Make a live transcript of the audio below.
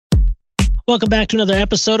Welcome back to another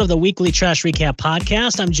episode of the Weekly Trash Recap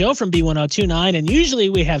Podcast. I'm Joe from B1029, and usually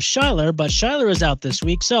we have Shyler, but Shyler is out this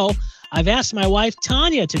week, so I've asked my wife,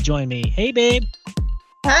 Tanya, to join me. Hey, babe.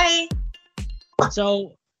 Hi.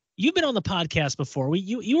 So you've been on the podcast before.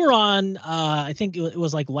 You were on, I think it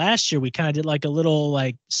was like last year, we kind of did like a little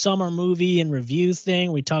like summer movie and review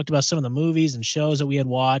thing. We talked about some of the movies and shows that we had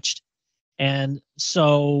watched. And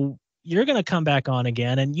so you're going to come back on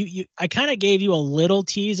again. And I kind of gave you a little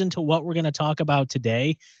tease into what we're going to talk about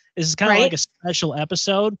today. This is kind of like a special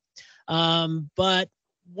episode. But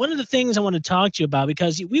one of the things I want to talk to you about,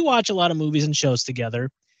 because we watch a lot of movies and shows together,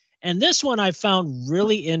 and this one I found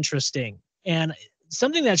really interesting. And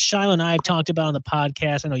something that Shyla and I have talked about on the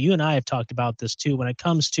podcast, I know you and I have talked about this too, when it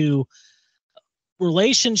comes to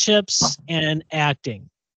relationships and acting.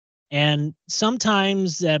 And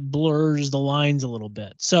sometimes that blurs the lines a little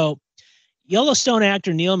bit. So Yellowstone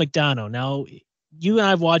actor Neil McDonough. Now, you and I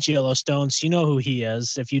have watched Yellowstone, so you know who he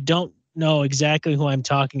is. If you don't know exactly who I'm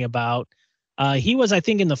talking about, he was, I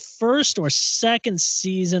think, in the first or second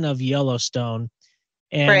season of Yellowstone.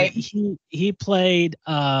 And he played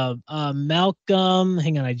Malcolm.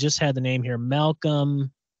 Hang on, I just had the name here.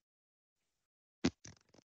 Malcolm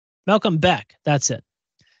Beck. That's it.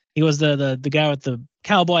 He was the guy with the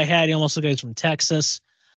cowboy hat. He almost looked like he's from Texas.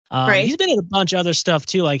 He's been in a bunch of other stuff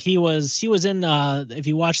too. Like he was in if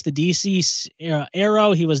you watch the DC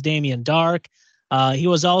Arrow, he was Damien Dark. He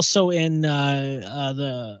was also in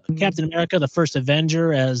the Captain America, the First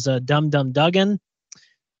Avenger, as Dum Dum Dugan.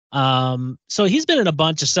 So he's been in a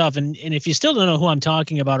bunch of stuff. And if you still don't know who I'm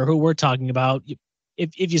talking about or who we're talking about,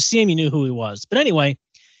 if you see him, you knew who he was. But anyway,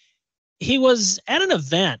 he was at an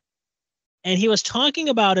event. And he was talking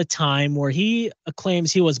about a time where he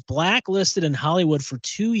claims he was blacklisted in Hollywood for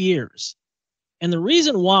 2 years. And the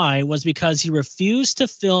reason why was because he refused to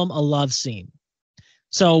film a love scene.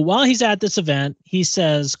 So while he's at this event, he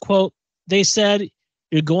says, quote, "They said,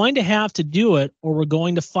 you're going to have to do it or we're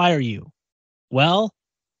going to fire you." Well,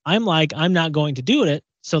 I'm like, I'm not going to do it.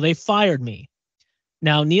 So they fired me.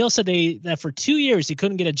 Now, Neil said that for 2 years, he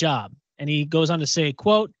couldn't get a job. And he goes on to say,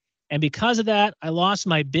 quote, "And because of that, I lost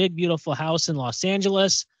my big, beautiful house in Los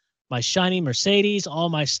Angeles, my shiny Mercedes, all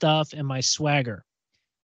my stuff, and my swagger."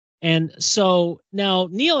 And so now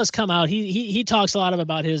Neil has come out. He talks a lot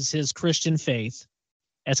about his Christian faith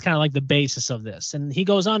as kind of like the basis of this. And he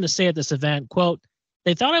goes on to say at this event, quote,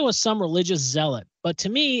 "They thought I was some religious zealot, but to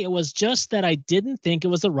me, it was just that I didn't think it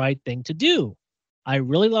was the right thing to do. I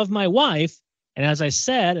really love my wife. And as I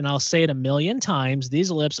said, and I'll say it a million times, these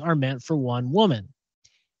lips are meant for one woman."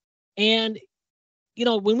 And, you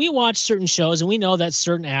know, when we watch certain shows and we know that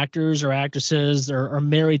certain actors or actresses are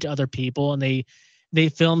married to other people and they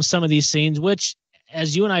film some of these scenes, which,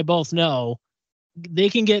 as you and I both know, they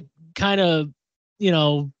can get kind of, you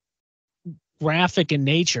know, graphic in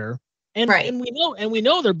nature. And, and we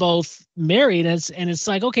know they're both married. And it's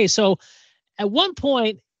like, okay, so at one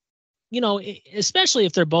point, you know, especially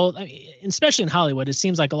if they're both, I mean, especially in Hollywood, it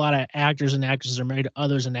seems like a lot of actors and actresses are married to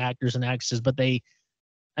others and actors and actresses, but they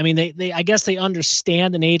I guess they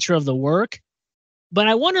understand the nature of the work. But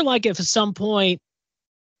I wonder, like, if at some point,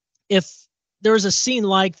 if there's a scene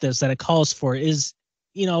like this that it calls for, is,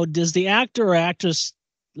 you know, does the actor or actress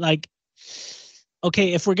like,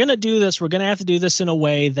 okay, if we're going to do this, we're going to have to do this in a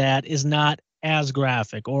way that is not as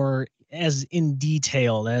graphic or as in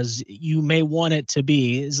detail as you may want it to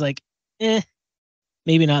be. Is like,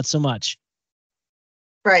 maybe not so much.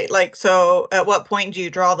 Right. Like, so at what point do you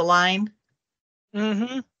draw the line?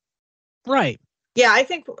 Mm-hmm. Right. Yeah, I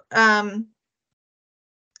think I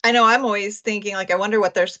know I'm always thinking, like, I wonder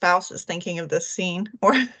what their spouse is thinking of this scene.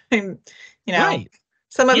 Or, you know,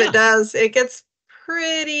 some of it gets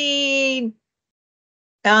pretty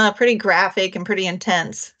graphic and pretty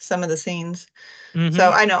intense, some of the scenes. Mm-hmm.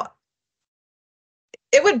 So I know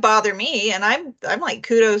it would bother me, and I'm like,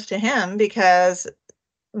 kudos to him, because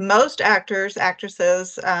most actors,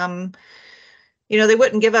 actresses, you know, they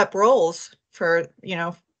wouldn't give up roles for, you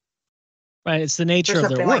know, right. It's the nature of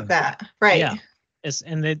their work. Like that. Right. Yeah.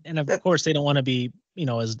 And of course they don't want to be, you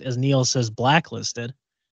know, as Neil says, blacklisted.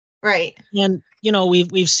 Right. And, you know,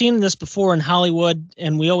 we've seen this before in Hollywood,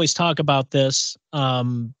 and we always talk about this,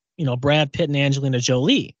 you know, Brad Pitt and Angelina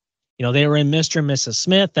Jolie, you know, they were in Mr. and Mrs.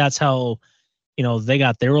 Smith. That's how, you know, they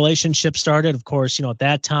got their relationship started. Of course, you know, at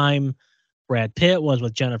that time, Brad Pitt was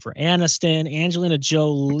with Jennifer Aniston. Angelina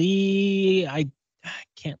Jolie, I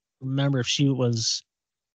can't remember if she was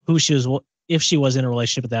in a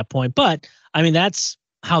relationship at that point, but I mean, that's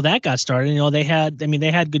how that got started. You know, they had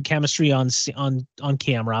good chemistry on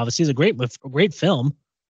camera. Obviously, it's a great film.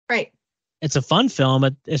 Right. It's a fun film.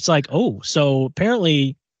 It's like, oh, so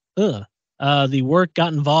apparently, the work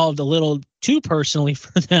got involved a little too personally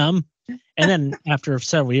for them. And then after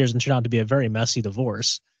several years, it turned out to be a very messy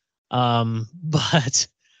divorce. And this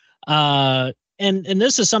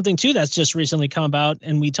is something too that's just recently come about.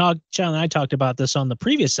 And John and I talked about this on the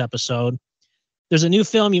previous episode. There's a new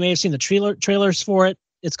film. You may have seen the trailers for it.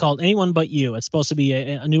 It's called Anyone But You. It's supposed to be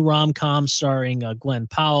a new rom-com starring Glenn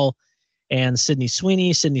Powell and Sydney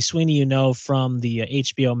Sweeney. Sydney Sweeney, from the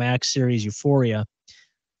HBO Max series Euphoria.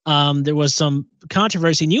 There was some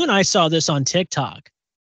controversy, and you and I saw this on TikTok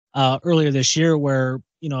earlier this year where,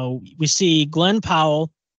 we see Glenn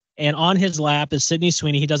Powell, and on his lap is Sydney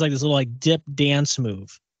Sweeney. He does like this little dip dance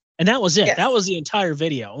move. And that was it. Yes. That was the entire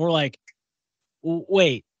video. And we're like,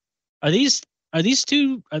 wait, are these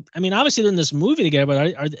two? I mean, obviously they're in this movie together,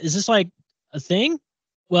 but is this like a thing?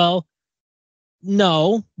 Well,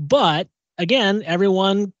 no. But again,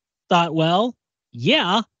 everyone thought, well,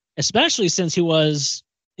 yeah, especially since he was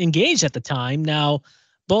engaged at the time. Now,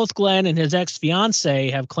 both Glenn and his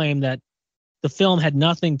ex-fiance have claimed that the film had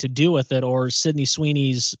nothing to do with it, or Sydney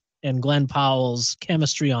Sweeney's and Glenn Powell's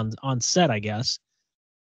chemistry on set, I guess.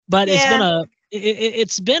 But yeah.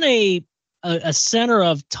 It's been a center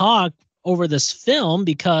of talk over this film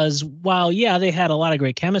because while, yeah, they had a lot of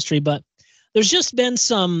great chemistry, but there's just been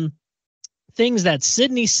some things that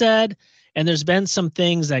Sydney said, and there's been some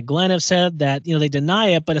things that Glenn have said that, they deny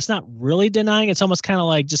it, but it's not really denying. It's almost kind of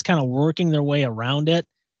like just kind of working their way around it.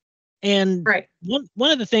 And right.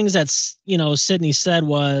 One of the things that's, Sydney said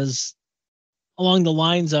was along the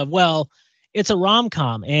lines of, well, it's a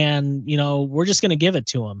rom-com and, we're just going to give it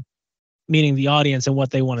to them, meaning the audience and what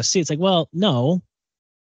they want to see. It's like, well, no,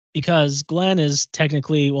 because Glenn is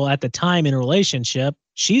technically, at the time in a relationship,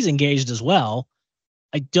 she's engaged as well.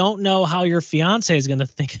 I don't know how your fiance is going to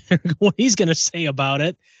think, what he's going to say about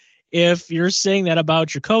it if you're saying that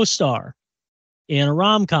about your co-star in a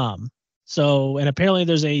rom-com. So, and apparently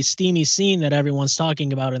there's a steamy scene that everyone's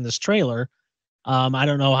talking about in this trailer. I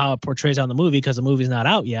don't know how it portrays on the movie because the movie's not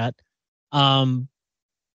out yet.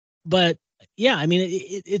 But yeah, I mean,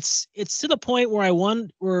 it's to the point where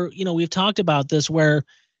we've talked about this, where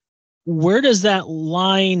is that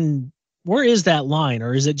line?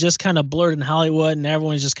 Or is it just kind of blurred in Hollywood and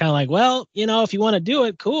everyone's just kind of like, well, if you want to do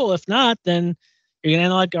it, cool. If not, then you're going to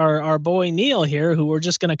end like our boy Neil here, who we're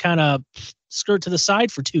just going to kind of skirt to the side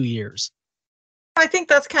for 2 years. I think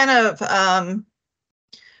that's kind of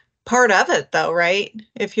part of it, though, right?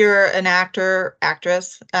 If you're an actor,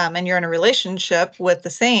 actress, and you're in a relationship with the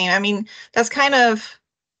same, I mean, that's kind of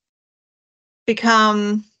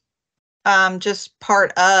become just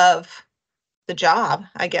part of the job,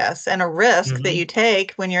 I guess, and a risk that you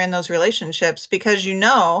take when you're in those relationships, because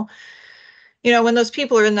when those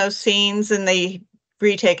people are in those scenes and they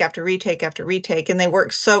retake after retake after retake, and they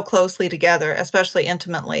work so closely together, especially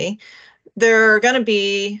intimately, there are going to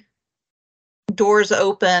be doors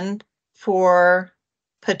open for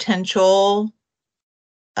potential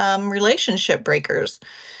relationship breakers,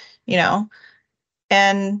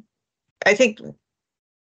 and I think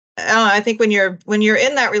when you're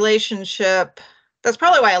in that relationship, that's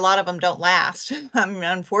probably why a lot of them don't last. I mean,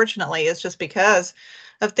 unfortunately, it's just because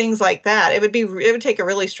of things like that. It would take a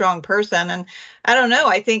really strong person, and I don't know.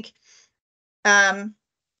 I think,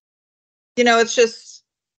 it's just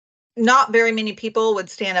not very many people would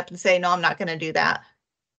stand up and say, "No, I'm not going to do that,"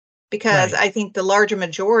 because right. I think the larger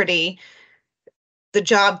majority, the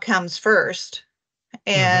job comes first,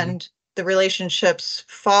 and the relationships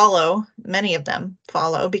follow. Many of them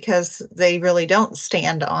follow because they really don't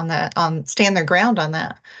stand their ground on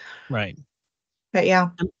that. Right. But yeah.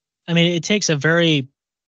 I mean, it takes I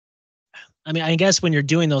guess when you're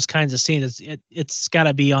doing those kinds of scenes, it's got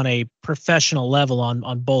to be on a professional level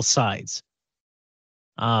on both sides.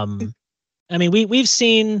 I mean, we've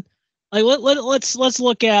seen, like, let's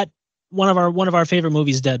look at one of our favorite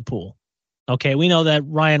movies, Deadpool. Okay, we know that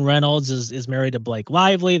Ryan Reynolds is married to Blake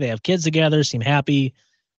Lively. They have kids together, seem happy.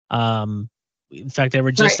 In fact, they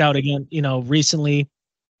were just out again, recently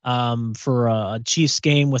for a Chiefs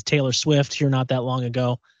game with Taylor Swift here not that long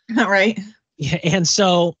ago. Right. Yeah, and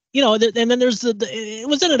so, and then there's it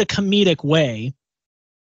was in a comedic way.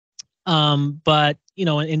 But,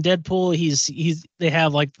 in Deadpool, they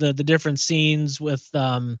have like the different scenes with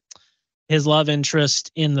his love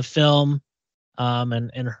interest in the film,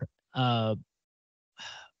 and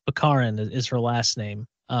Bakarin is her last name.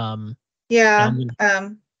 Yeah.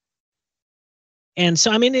 And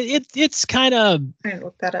so, I mean, it's kind of. I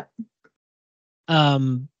look that up. I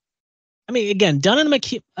mean, again, done in a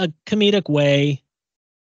comedic way.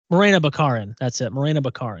 Morena Bakarin, that's it. Morena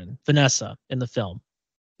Bakarin, Vanessa in the film.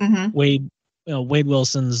 Wade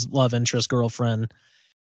Wilson's love interest girlfriend.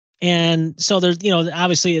 And so there's,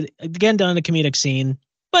 obviously, again, done in a comedic scene.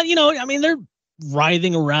 But, I mean, they're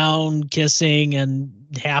writhing around, kissing, and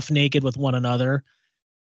half naked with one another.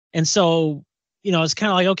 And so, it's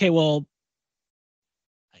kind of like, okay, well,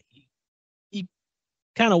 you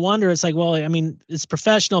kind of wonder, it's like, well, I mean, it's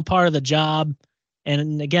professional part of the job.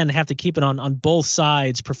 And again, have to keep it on both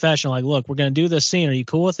sides professional. Like, look, we're going to do this scene. Are you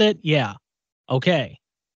cool with it? Yeah. Okay.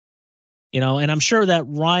 And I'm sure that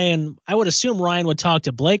I would assume Ryan would talk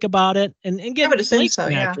to Blake about it and get Blake's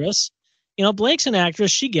an actress. Blake's an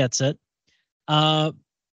actress. She gets it. Raina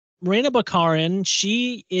Bakarin,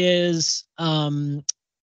 she is,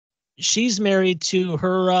 she's married to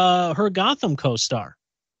her Gotham co-star.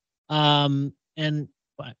 And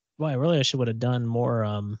I really should have done more,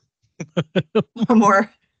 more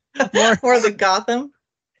of the Gotham.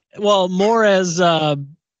 Well, more as,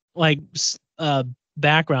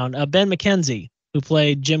 background. Ben McKenzie, who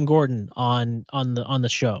played Jim Gordon on the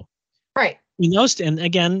show. Right. And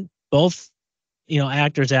again, both,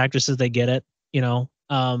 actors, actresses, they get it,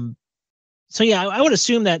 so yeah, I would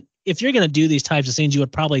assume that if you're going to do these types of scenes, you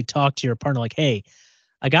would probably talk to your partner like, hey,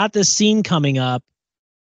 I got this scene coming up,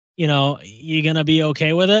 you going to be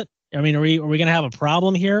okay with it? I mean, are we going to have a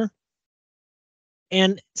problem here?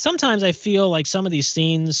 And sometimes I feel like some of these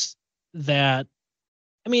scenes that,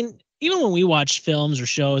 I mean, even when we watch films or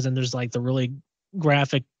shows and there's like the really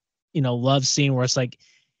graphic, love scene where it's like,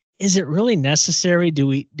 is it really necessary? Do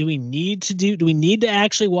we need to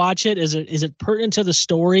actually watch it? Is it pertinent to the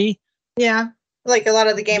story? Yeah. Like a lot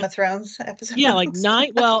of the Game of Thrones episodes. Yeah. Like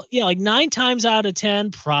 9 times out of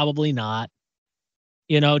 10, probably not.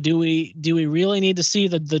 Do we really need to see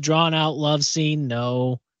the drawn out love scene?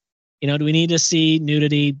 No. Do we need to see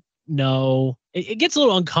nudity? No. It gets a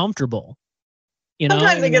little uncomfortable.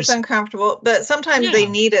 Sometimes it gets uncomfortable, but sometimes they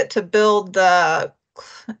need it to build to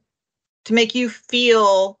make you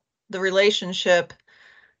feel the relationship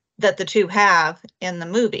that the two have in the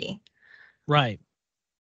movie. Right.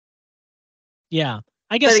 Yeah.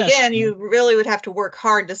 I guess. But again, you really would have to work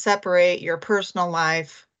hard to separate your personal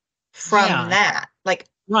life from that. Like,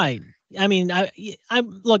 right. I mean,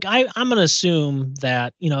 I'm going to assume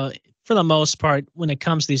that, for the most part, when it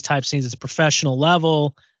comes to these type of scenes, it's a professional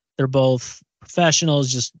level. They're both professionals,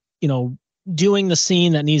 just, doing the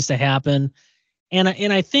scene that needs to happen. And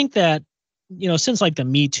I think that, since like the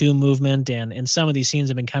Me Too movement and some of these scenes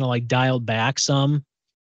have been kind of like dialed back some,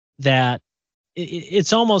 that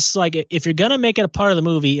it's almost like if you're going to make it a part of the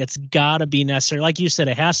movie, it's got to be necessary. Like you said,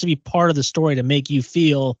 it has to be part of the story to make you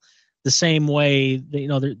feel the same way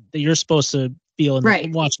that, that you're supposed to feel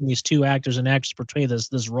in watching these two actors and actors portray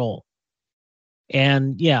this role.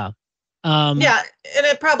 And yeah. And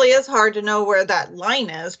it probably is hard to know where that line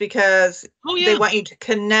is because they want you to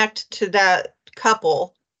connect to that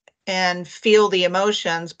couple and feel the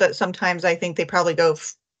emotions, but sometimes I think they probably go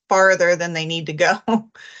farther than they need to go.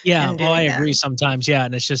 Yeah, I agree sometimes. Yeah,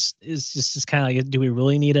 and it's just kind of like, do we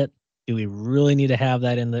really need it? Do we really need to have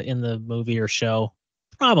that in the movie or show?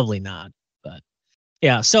 Probably not. But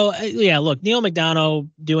yeah, so look, Neil McDonough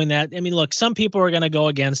doing that. I mean, look, some people are going to go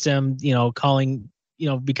against him, calling,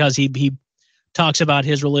 because he talks about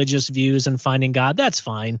his religious views and finding God. That's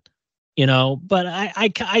fine. But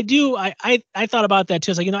I thought about that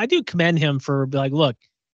too. It's like, I do commend him for like, look,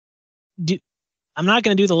 I'm not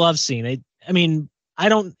going to do the love scene. I mean,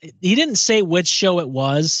 he didn't say which show it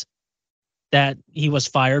was that he was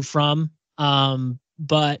fired from.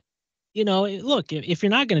 But look, if you're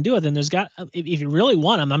not going to do it, then if you really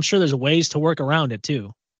want him, I'm sure there's ways to work around it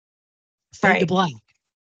too. Fade to black,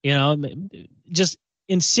 just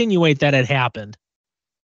insinuate that it happened.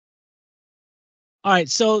 All right.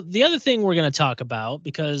 So the other thing we're going to talk about,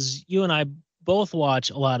 because you and I both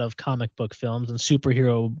watch a lot of comic book films and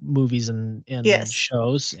superhero movies and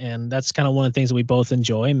shows. And that's kind of one of the things that we both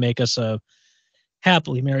enjoy and make us a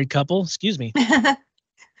happily married couple. Excuse me.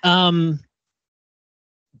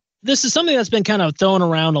 This is something that's been kind of thrown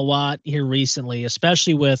around a lot here recently,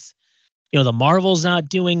 especially with, the Marvel's not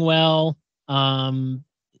doing well.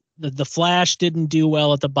 The Flash didn't do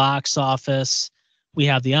well at the box office. We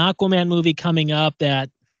have the Aquaman movie coming up that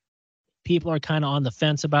people are kind of on the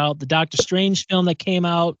fence about. The Doctor Strange film that came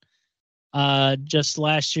out just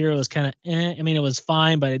last year, it was kind of, I mean, it was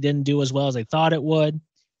fine, but it didn't do as well as I thought it would.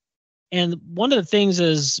 And one of the things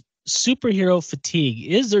is superhero fatigue.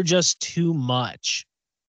 Is there just too much?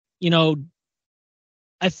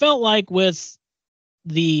 I felt like with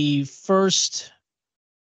the first,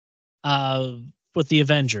 with the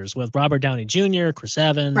Avengers, with Robert Downey Jr., Chris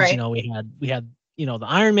Evans, we had the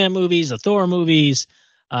Iron Man movies, the Thor movies,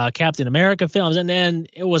 Captain America films. And then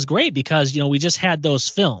it was great because, we just had those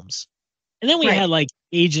films. And then we had like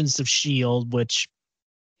Agents of S.H.I.E.L.D., which,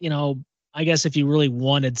 I guess if you really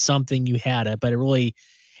wanted something, you had it, but it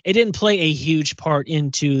didn't play a huge part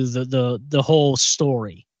into the whole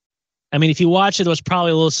story. I mean, if you watch it, there was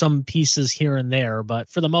probably some pieces here and there, but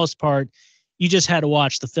for the most part, you just had to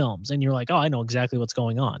watch the films and you're like, oh, I know exactly what's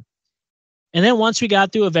going on. And then once we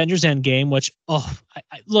got through Avengers Endgame, which,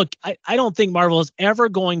 I don't think Marvel is ever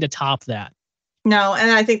going to top that. No,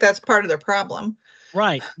 and I think that's part of their problem.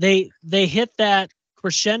 Right. They hit that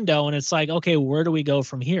crescendo and it's like, okay, where do we go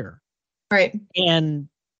from here? Right. And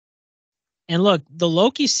look, the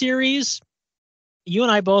Loki series, you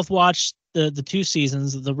and I both watched the 2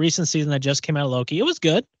 seasons, the recent season that just came out of Loki. It was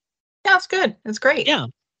good. Yeah, it's good. It's great. Yeah.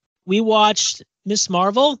 We watched Miss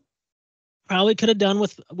Marvel. Probably could have done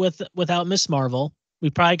without Miss Marvel. We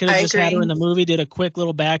probably could have just had her in the movie, did a quick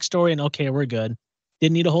little backstory, and okay, we're good.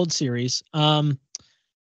 Didn't need a whole series. The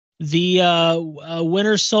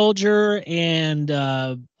Winter Soldier and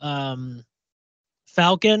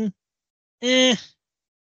Falcon, it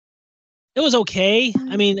was okay.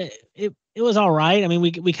 I mean, it was all right. I mean,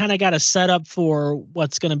 we kind of got a setup for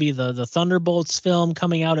what's going to be the Thunderbolts film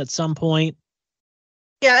coming out at some point.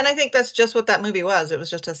 Yeah, and I think that's just what that movie was. It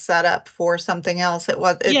was just a setup for something else.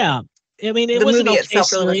 Yeah. I mean, it was an okay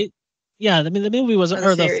series. Yeah, I mean, the movie was,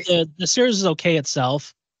 or the series is okay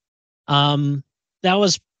itself. That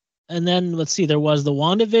was, and then let's see, there was the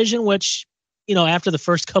WandaVision, which, after the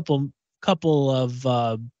first couple of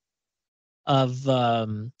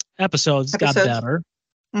episodes got better,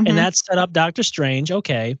 and that set up Doctor Strange.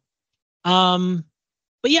 Okay.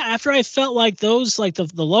 But yeah, after I felt like those, like the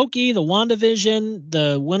Loki, the WandaVision,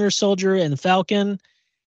 the Winter Soldier, and Falcon,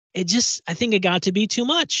 I think it got to be too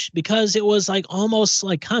much because it was like almost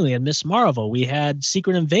like we had Miss Marvel, we had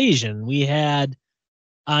Secret Invasion, we had,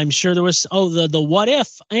 I'm sure there was, the What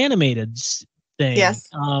If animated thing. Yes.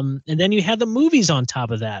 And then you had the movies on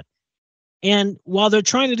top of that. And while they're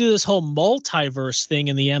trying to do this whole multiverse thing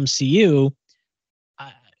in the MCU,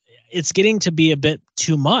 it's getting to be a bit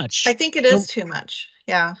too much. I think it is too much.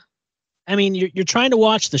 Yeah. I mean, you're trying to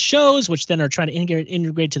watch the shows, which then are trying to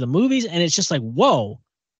integrate to the movies, and it's just like, whoa,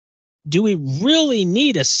 do we really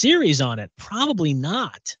need a series on it? Probably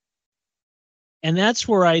not. And that's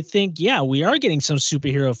where I think, we are getting some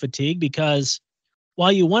superhero fatigue, because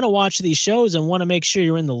while you want to watch these shows and want to make sure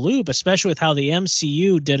you're in the loop, especially with how the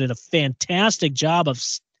MCU did a fantastic job of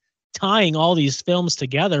tying all these films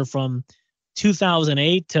together from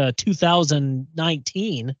 2008 to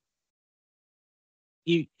 2019,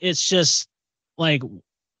 it's just like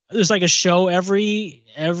there's like a show every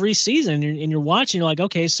season, and you're watching, you're like,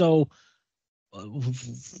 okay, so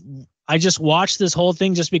I just watched this whole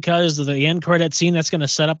thing just because of the end credit scene that's going to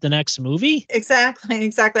set up the next movie. Exactly.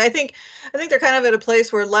 I think they're kind of at a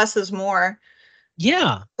place where less is more.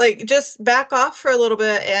 Yeah. Like, just back off for a little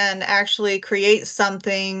bit and actually create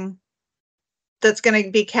something that's going to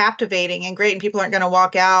be captivating and great, and people aren't going to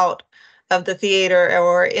walk out of the theater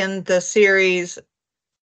or in the series,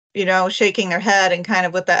 shaking their head and kind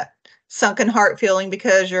of with that sunken heart feeling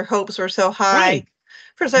because your hopes were so high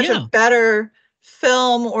for such a better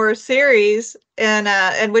film or series,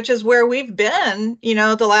 and which is where we've been,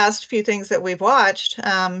 the last few things that we've watched.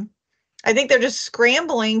 I think they're just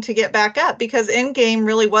scrambling to get back up because Endgame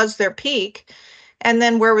really was their peak, and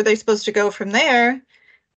then where were they supposed to go from there?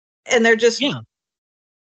 And they're just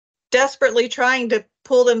desperately trying to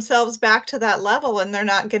pull themselves back to that level, and they're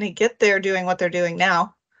not going to get there doing what they're doing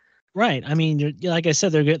now. Right. I mean, like I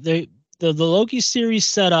said, the Loki series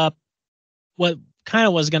set up what kind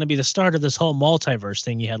of was going to be the start of this whole multiverse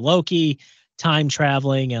thing. You had Loki time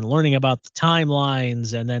traveling and learning about the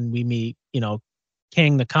timelines, and then we meet,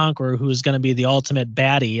 King the Conqueror, who is going to be the ultimate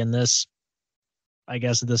baddie in this, I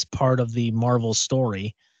guess, this part of the Marvel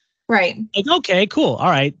story. Right. Like, okay, cool. All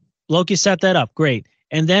right. Loki set that up. Great.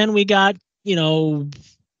 And then we got,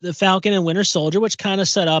 the Falcon and Winter Soldier, which kind of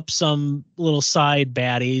set up some little side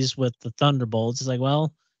baddies with the Thunderbolts. It's like,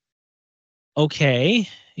 well, okay.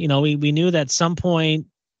 We knew that at some point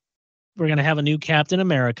we're going to have a new Captain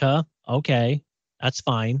America. Okay. That's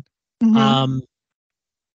fine. Mm-hmm.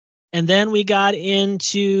 And then we got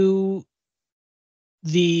into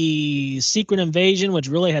the Secret Invasion, which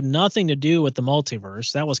really had nothing to do with the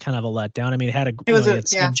multiverse. That was kind of a letdown. I mean, it had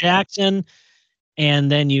Sam Jackson,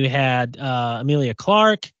 and then you had Emilia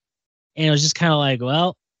Clarke, and it was just kind of like,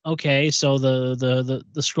 well, okay, so the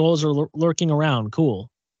Skrulls are lurking around. Cool.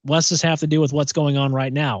 What's this have to do with what's going on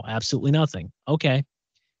right now? Absolutely nothing. Okay.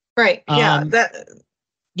 Right.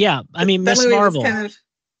 Yeah. I mean, Miss Marvel.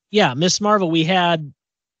 Miss Marvel. We had,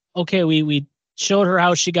 okay, we showed her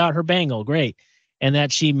how she got her bangle. Great. and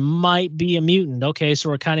that she might be a mutant. Okay, so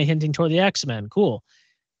we're kind of hinting toward the X-Men. Cool.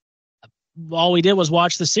 All we did was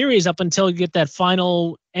watch the series up until you get that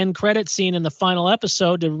final end credit scene in the final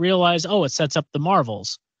episode to realize, oh, it sets up the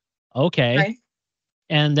Marvels. Okay. Right.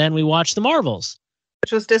 And then we watched the Marvels.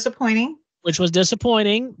 Which was disappointing.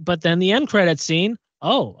 But then the end credit scene,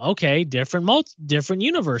 oh, okay, different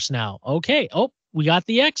universe now. Okay. Oh, we got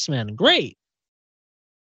the X-Men. Great.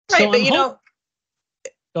 Right, so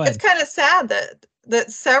but it's kind of sad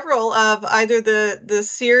that several of either the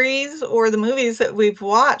series or the movies that we've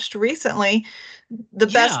watched recently, the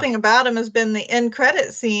best thing about them has been the end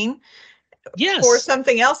credit scene. Yes. For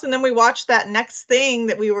something else, and then we watched that next thing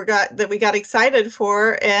that we got excited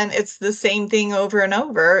for, and it's the same thing over and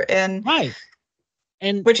over. And right,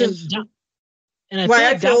 and which and, is and I why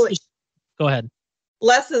I feel go ahead.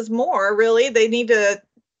 Less is more. Really, they need to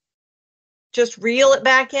just reel it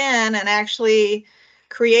back in and actually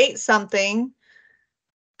create something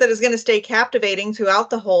that is going to stay captivating throughout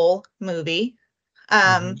the whole movie.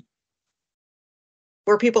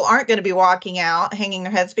 Where people aren't going to be walking out hanging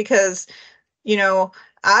their heads, because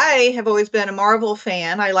I have always been a Marvel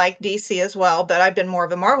fan. I like DC as well, but I've been more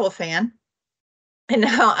of a Marvel fan. And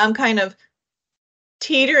now I'm kind of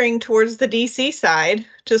teetering towards the DC side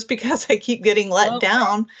just because I keep getting let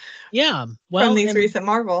down. Yeah. From these recent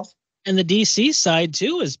Marvels. And the DC side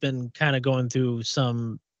too has been kind of going through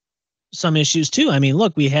some issues too. I mean,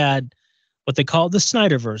 look, we had what they called the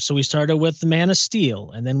Snyderverse. So we started with the Man of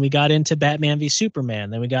Steel, and then we got into Batman v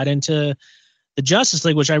Superman. Then we got into the Justice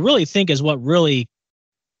League, which I really think is what really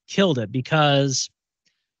killed it, because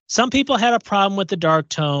some people had a problem with the dark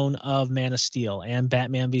tone of Man of Steel and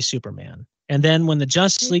Batman v Superman. And then when the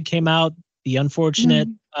Justice League came out, the unfortunate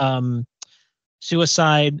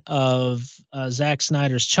suicide of Zack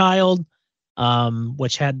Snyder's child,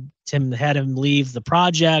 which had him leave the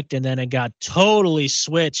project, and then it got totally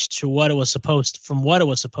switched to what it was supposed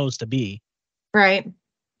to be. Right.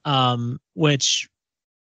 Which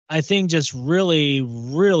I think just really,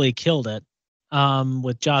 really killed it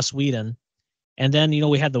with Joss Whedon. And then,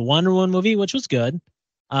 we had the Wonder Woman movie, which was good.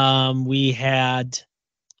 We had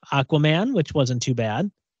Aquaman, which wasn't too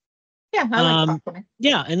bad. Yeah, I like Aquaman.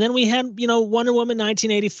 Yeah, and then we had, Wonder Woman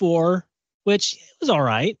 1984, which was all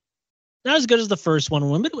right. Not as good as the first Wonder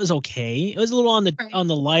Woman, but it was okay. It was a little on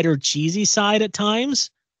the lighter, cheesy side at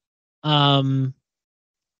times. And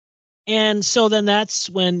so then that's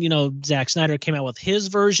when, Zack Snyder came out with his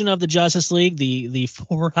version of the Justice League, the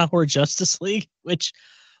 4-hour Justice League, which,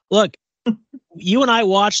 look, you and I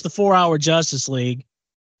watched the 4-hour Justice League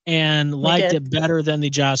and liked it better than the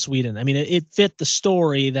Joss Whedon. I mean, it fit the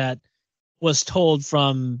story that was told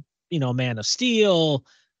from, Man of Steel,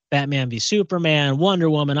 Batman v Superman, Wonder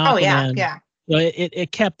Woman, Aquaman. Oh, yeah. So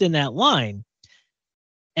it kept in that line.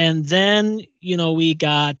 And then,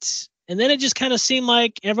 and then it just kind of seemed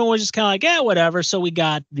like everyone was just kind of like, yeah, whatever. So we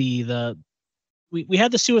got we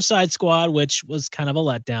had the Suicide Squad, which was kind of a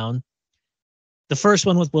letdown. The first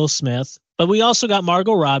one with Will Smith, but we also got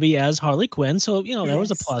Margot Robbie as Harley Quinn. So, there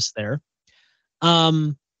was a plus there.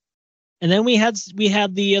 And then we had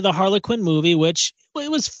the Harley Quinn movie, which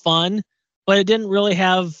it was fun, but it didn't really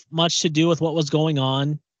have much to do with what was going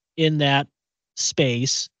on in that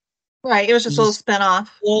space. Right. It was just a little spinoff.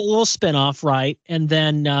 A little spinoff, right. And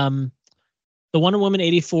then the Wonder Woman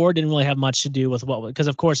 84 didn't really have much to do with because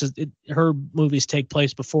of course her movies take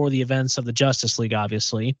place before the events of the Justice League,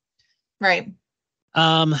 obviously. Right.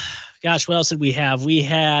 Gosh, what else did we have? We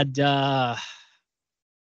had then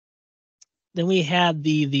we had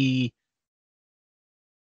the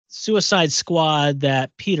Suicide Squad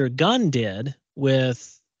that Peter Gunn did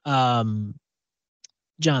with John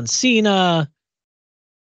Cena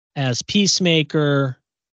as Peacemaker.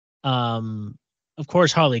 Of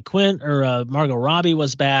course, Harley Quinn or Margot Robbie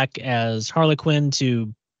was back as Harley Quinn.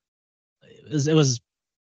 It was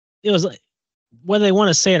whether they want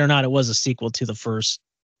to say it or not, it was a sequel to the first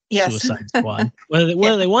Suicide Squad.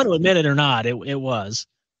 Whether they want to admit it or not, it was.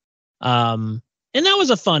 And that was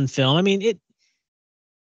a fun film. I mean,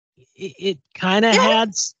 it kind of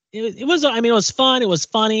had it was. I mean, it was fun. It was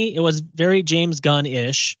funny. It was very James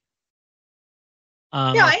Gunn-ish.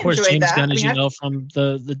 Of course, James Gunn, as you know, from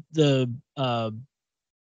the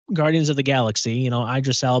Guardians of the Galaxy.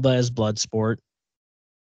 Idris Elba as Bloodsport.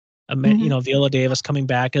 Viola Davis coming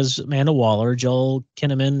back as Amanda Waller, Joel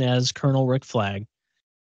Kinnaman as Colonel Rick Flag.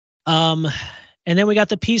 And then we got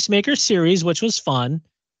the Peacemaker series, which was fun,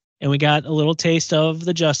 and we got a little taste of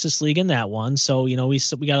the Justice League in that one. So we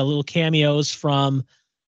got a little cameos from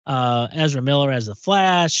Ezra Miller as the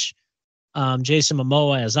Flash, Jason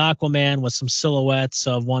Momoa as Aquaman, with some silhouettes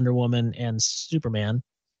of Wonder Woman and Superman.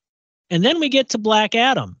 And then we get to Black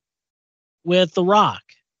Adam with The Rock,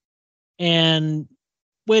 and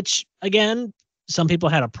which, again, some people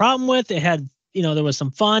had a problem with. It had, there was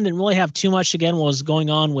some fun. Didn't really have too much, again, what was going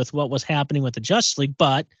on with what was happening with the Justice League.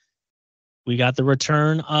 But we got the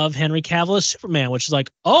return of Henry Cavill as Superman, which is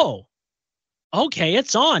like, oh, okay,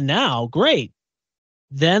 it's on now. Great.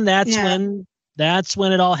 Then that's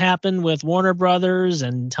when it all happened with Warner Brothers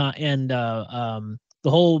and the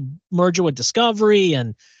whole merger with Discovery.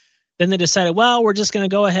 And then they decided, well, we're just going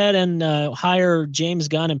to go ahead and hire James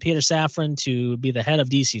Gunn and Peter Safran to be the head of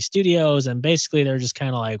DC Studios. And basically they're just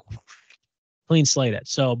kind of like clean slate it.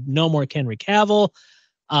 So no more Henry Cavill.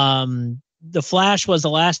 The Flash was the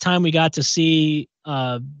last time we got to see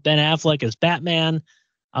Ben Affleck as Batman.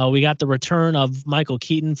 We got the return of Michael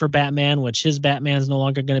Keaton for Batman, which his Batman is no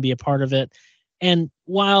longer going to be a part of it. And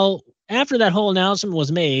while after that whole announcement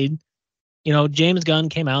was made, James Gunn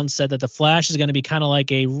came out and said that the Flash is going to be kind of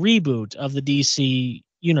like a reboot of the DC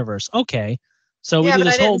universe. Okay, so we do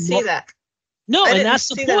this whole. See that. No, and that's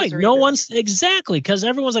the point. No one's exactly, because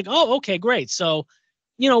everyone's like, oh, okay, great. So,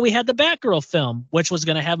 we had the Batgirl film, which was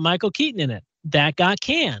going to have Michael Keaton in it. That got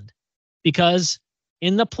canned because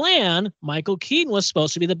in the plan, Michael Keaton was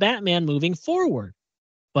supposed to be the Batman moving forward.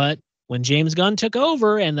 But when James Gunn took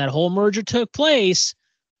over and that whole merger took place,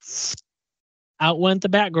 out went the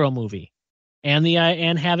Batgirl movie. And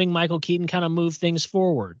having Michael Keaton kind of move things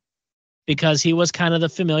forward because he was kind of the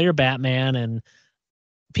familiar Batman, and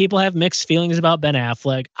people have mixed feelings about Ben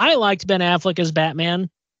Affleck. I liked Ben Affleck as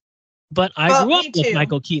Batman, but I grew up with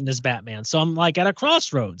Michael Keaton as Batman, so I'm like at a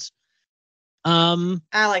crossroads. I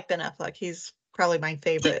like Ben Affleck. He's probably my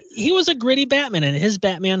favorite. He was a gritty Batman, and his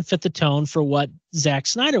Batman fit the tone for what Zack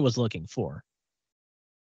Snyder was looking for.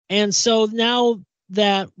 And so now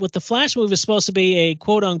that with the Flash movie is supposed to be a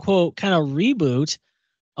quote unquote kind of reboot.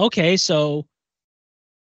 Okay, so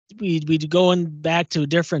we going back to a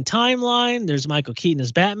different timeline. There's Michael Keaton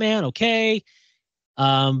as Batman. Okay.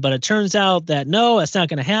 But it turns out that no, that's not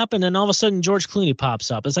going to happen. And all of a sudden George Clooney pops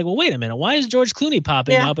up. It's like, well, wait a minute. Why is George Clooney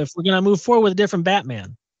popping up if we're going to move forward with a different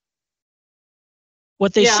Batman?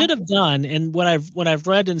 What they should have done, and what I've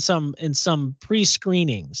read in some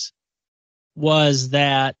pre-screenings, was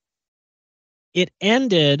that it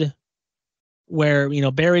ended where,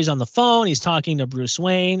 Barry's on the phone, he's talking to Bruce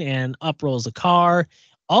Wayne, and up rolls the car.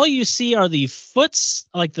 All you see are the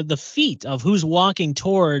the feet of who's walking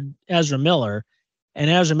toward Ezra Miller, and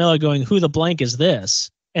Ezra Miller going, who the blank is this?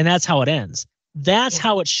 And that's how it ends. That's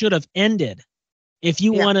how it should have ended if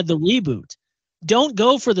you wanted the reboot. Don't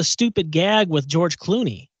go for the stupid gag with George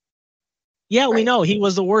Clooney. Yeah, we know he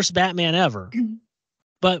was the worst Batman ever.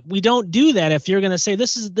 But we don't do that if you're going to say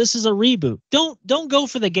this is a reboot. Don't go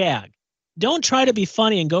for the gag. Don't try to be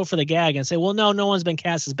funny and go for the gag and say, well, no one's been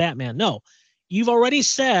cast as Batman. No, you've already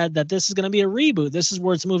said that this is going to be a reboot. This is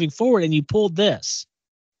where it's moving forward, and you pulled this.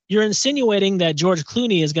 You're insinuating that George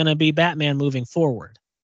Clooney is going to be Batman moving forward.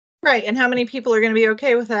 Right, and how many people are going to be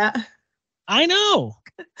okay with that? I know.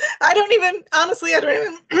 I don't even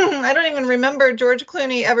remember George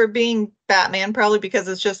Clooney ever being Batman, probably because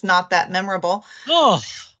it's just not that memorable. Oh,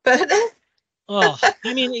 but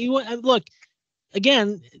I mean, look,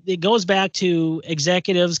 again, it goes back to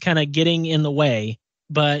executives kind of getting in the way.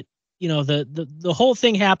 But the whole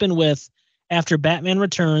thing happened after Batman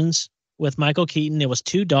Returns with Michael Keaton. It was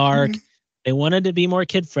too dark. Mm-hmm. They wanted to be more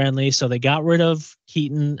kid friendly, so they got rid of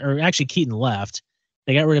Keaton, or actually Keaton left.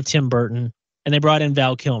 They got rid of Tim Burton. And they brought in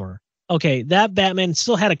Val Kilmer. Okay, that Batman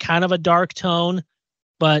still had a kind of a dark tone,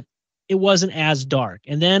 but it wasn't as dark.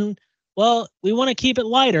 And then, well, we want to keep it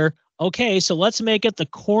lighter. Okay, so let's make it the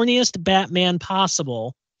corniest Batman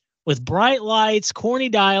possible with bright lights, corny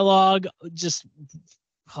dialogue, just,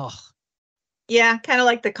 Yeah, kind of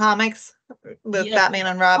like the comics with Batman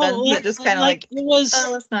and Robin. Just kind of like it was.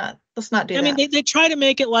 Let's not do that. I mean, they try to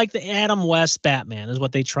make it like the Adam West Batman is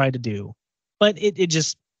what they tried to do, but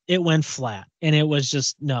it went flat, and it was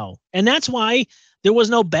just no. And that's why there was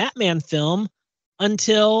no Batman film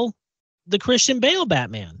until the Christian Bale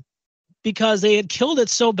Batman, because they had killed it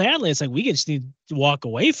so badly. It's like, we just need to walk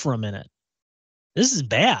away for a minute. This is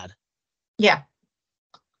bad. Yeah.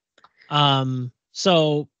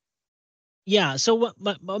 So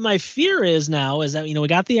what my fear is now is that, we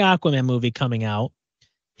got the Aquaman movie coming out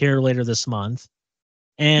here later this month.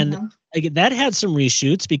 And that had some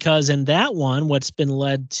reshoots, because in that one, what's been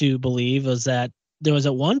led to believe is that there was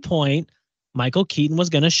at one point Michael Keaton was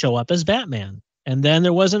going to show up as Batman. And then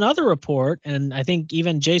there was another report, and I think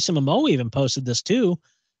even Jason Momoa even posted this too,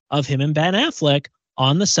 of him and Ben Affleck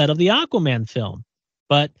on the set of the Aquaman film.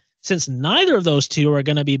 But since neither of those two are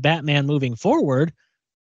going to be Batman moving forward,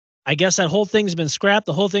 I guess that whole thing's been scrapped.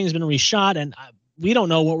 The whole thing's been reshot, and we don't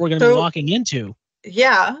know what we're going to be walking into.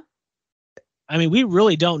 Yeah. I mean, we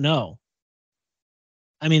really don't know.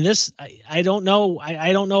 I mean, I don't know.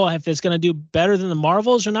 I don't know if it's going to do better than the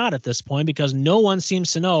Marvels or not at this point, because no one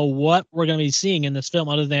seems to know what we're going to be seeing in this film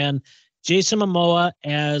other than Jason Momoa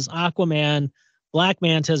as Aquaman, Black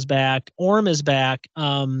Manta's back, Orm is back,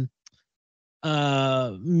 Mira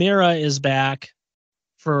is back,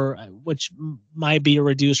 which might be a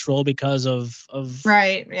reduced role because of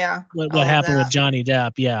right, yeah, what happened with Johnny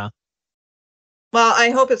Depp. Yeah. Well,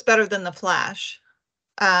 I hope it's better than The Flash.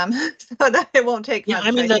 So that it won't take much.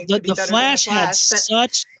 I mean, the Flash had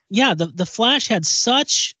such the Flash had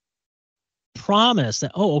such promise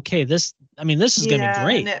that this is gonna be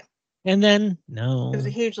great. And then no. It was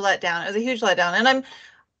a huge letdown. And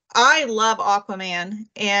I love Aquaman,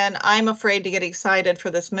 and I'm afraid to get excited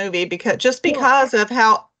for this movie because of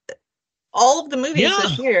how all of the movies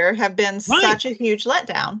this year have been such a huge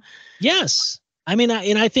letdown. Yes. I mean,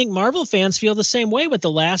 I think Marvel fans feel the same way with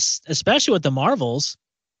especially with the Marvels.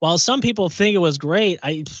 While some people think it was great,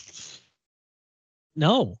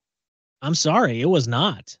 no, I'm sorry, it was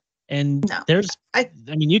not. And I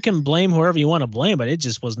mean, you can blame whoever you want to blame, but it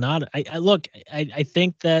just was not. I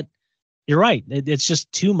think that you're right. It's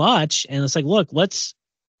just too much. And it's like, look, let's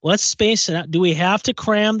space it out. Do we have to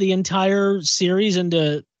cram the entire series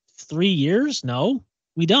into 3 years? No,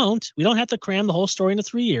 we don't. We don't have to cram the whole story into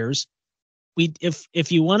 3 years.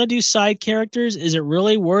 If you want to do side characters, is it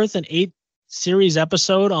really worth an 8-series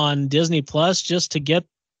episode on Disney Plus just to get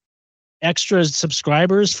extra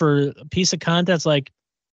subscribers for a piece of content? It's like,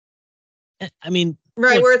 I mean,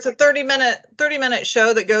 right, where it's a 30-minute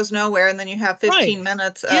show that goes nowhere, and then you have 15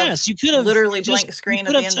 minutes of you could have literally blank screen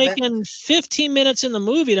at the end of it. You could have taken 15 minutes in the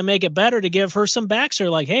movie to make it better, to give her some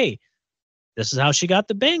backstory, like, hey, this is how she got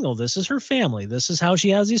the bangle, this is her family, this is how she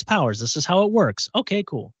has these powers, this is how it works. Okay,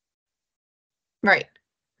 cool. Right.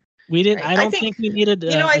 We didn't. Right. I don't think we needed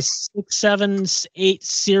a 6, 7, 8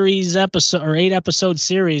 series episode or 8 episode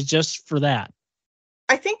series just for that.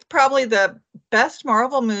 I think probably the best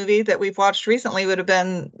Marvel movie that we've watched recently would have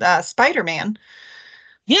been Spider-Man.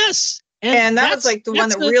 Yes. And that was like the one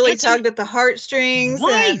that really tugged at the heartstrings.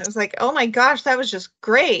 Right. And it was like, oh my gosh, that was just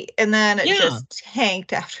great. And then it just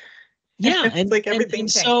tanked after. Yeah. And like everything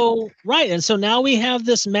tanked. So, right. And so now we have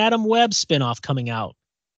this Madam Web spinoff coming out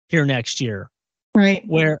here next year. Right.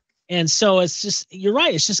 And so it's just, you're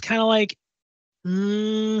right. It's just kind of like,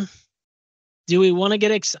 do we want to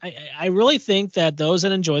get I really think that those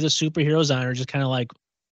that enjoy the superhero genre are just kind of like,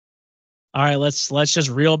 all right, let's just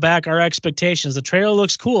reel back our expectations. The trailer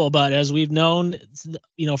looks cool, but as we've known,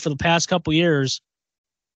 for the past couple years,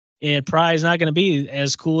 it probably is not going to be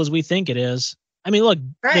as cool as we think it is. I mean, look,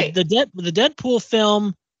 the Deadpool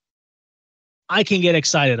film, I can get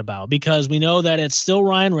excited about because we know that it's still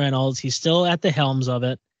Ryan Reynolds. He's still at the helms of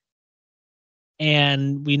it.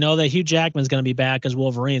 And we know that Hugh Jackman's going to be back as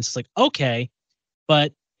Wolverine. It's like, okay,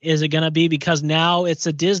 but is it going to be because now it's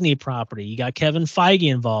a Disney property? You got Kevin Feige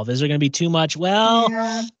involved. Is there going to be too much? Well,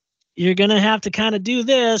 you're going to have to kind of do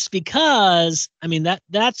this because, I mean,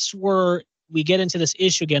 that's where we get into this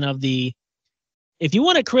issue again of if you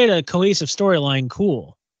want to create a cohesive storyline,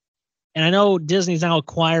 cool. And I know Disney's now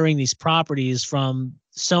acquiring these properties from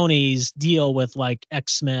Sony's deal with like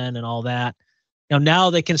X-Men and all that. Now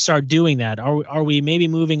they can start doing that. Are we maybe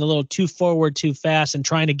moving a little too forward, too fast, and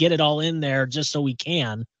trying to get it all in there just so we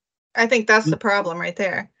can? I think that's the problem right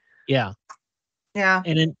there. Yeah. Yeah.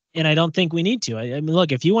 And I don't think we need to. I mean,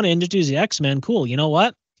 look, if you want to introduce the X-Men, cool. You know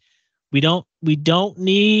what? We don't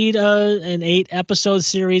need an 8-episode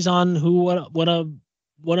series on what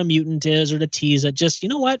a mutant is or to tease it. Just, you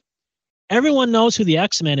know what? Everyone knows who the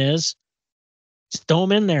X-Men is. Just throw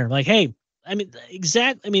them in there. Like, hey, I mean,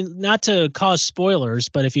 not to cause spoilers,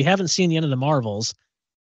 but if you haven't seen the end of the Marvels,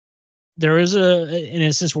 there is an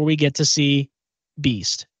instance where we get to see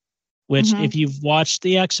Beast, which if you've watched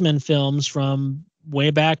the X-Men films from way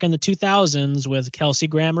back in the 2000s with Kelsey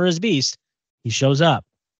Grammer as Beast, he shows up.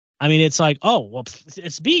 I mean, it's like, oh, well,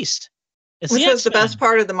 it's Beast. Which was the best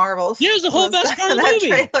part of the Marvels. Yeah, it was the whole best part of the movie.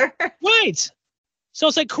 Trailer. Right. So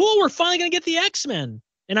it's like, cool, we're finally going to get the X-Men.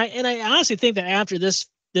 And I honestly think that after this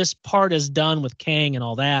part is done with Kang and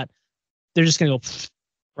all that, they're just going to go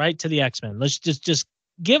right to the X-Men. Let's just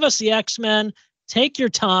give us the X-Men. Take your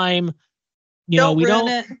time. We don't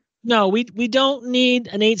need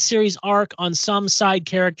an 8-series arc on some side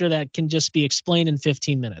character that can just be explained in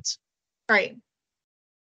 15 minutes. Right.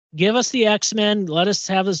 Give us the X-Men. Let us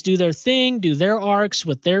have us do their thing, do their arcs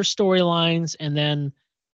with their storylines, and then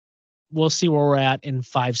we'll see where we're at in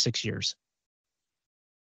 5-6 years.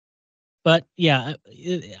 But yeah,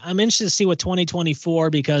 I'm interested to see what 2024,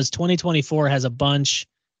 because 2024 has a bunch,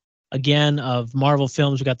 again, of Marvel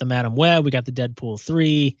films. We got the Madam Web, we got the Deadpool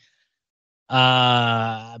 3.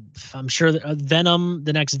 I'm sure that Venom,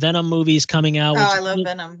 the next Venom movie is coming out. I love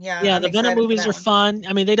Venom. Yeah, the Venom movies are fun.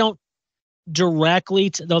 I mean, they don't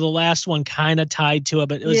directly, though the last one kind of tied to it,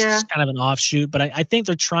 but it was just kind of an offshoot. But I think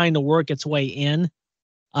they're trying to work its way in.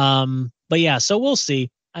 But yeah, so we'll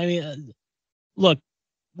see. I mean, look,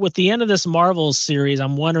 with the end of this Marvel series,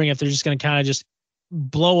 I'm wondering if they're just going to kind of just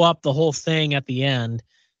blow up the whole thing at the end,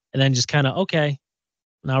 and then just kind of, okay,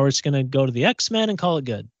 now we're just going to go to the X-Men and call it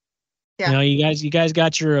good. Yeah. You know, you guys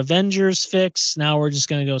got your Avengers fix. Now we're just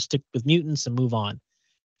going to go stick with mutants and move on.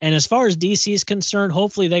 And as far as DC is concerned,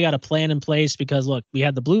 hopefully they got a plan in place, because look, we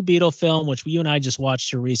had the Blue Beetle film, which you and I just watched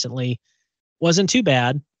here recently. Wasn't too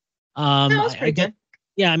bad. It was pretty good.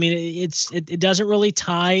 Yeah, I mean, it doesn't really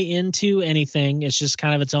tie into anything. It's just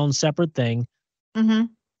kind of its own separate thing.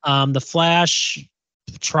 Mm-hmm. The Flash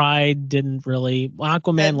tried, didn't really.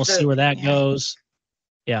 Aquaman, we'll see where that goes.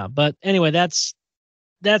 Yeah, but anyway, that's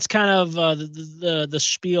kind of the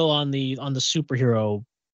spiel on the superhero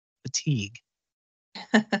fatigue.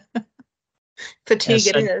 Fatigue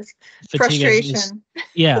it is. Frustration.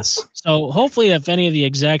 Yes. So hopefully, if any of the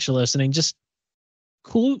execs are listening, just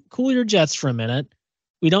cool your jets for a minute.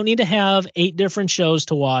 We don't need to have 8 different shows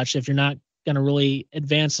to watch if you're not going to really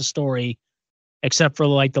advance the story, except for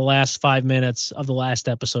like the last 5 minutes of the last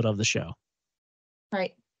episode of the show.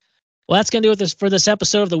 Right. Well, that's going to do it for this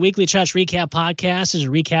episode of the Weekly Trash Recap Podcast. As a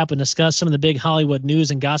recap and discuss some of the big Hollywood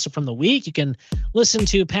news and gossip from the week. You can listen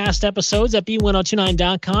to past episodes at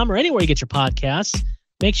b1029.com or anywhere you get your podcasts.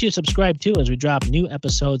 Make sure you subscribe too, as we drop new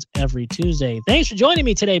episodes every Tuesday. Thanks for joining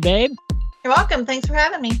me today, babe. You're welcome. Thanks for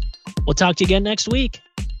having me. We'll talk to you again next week.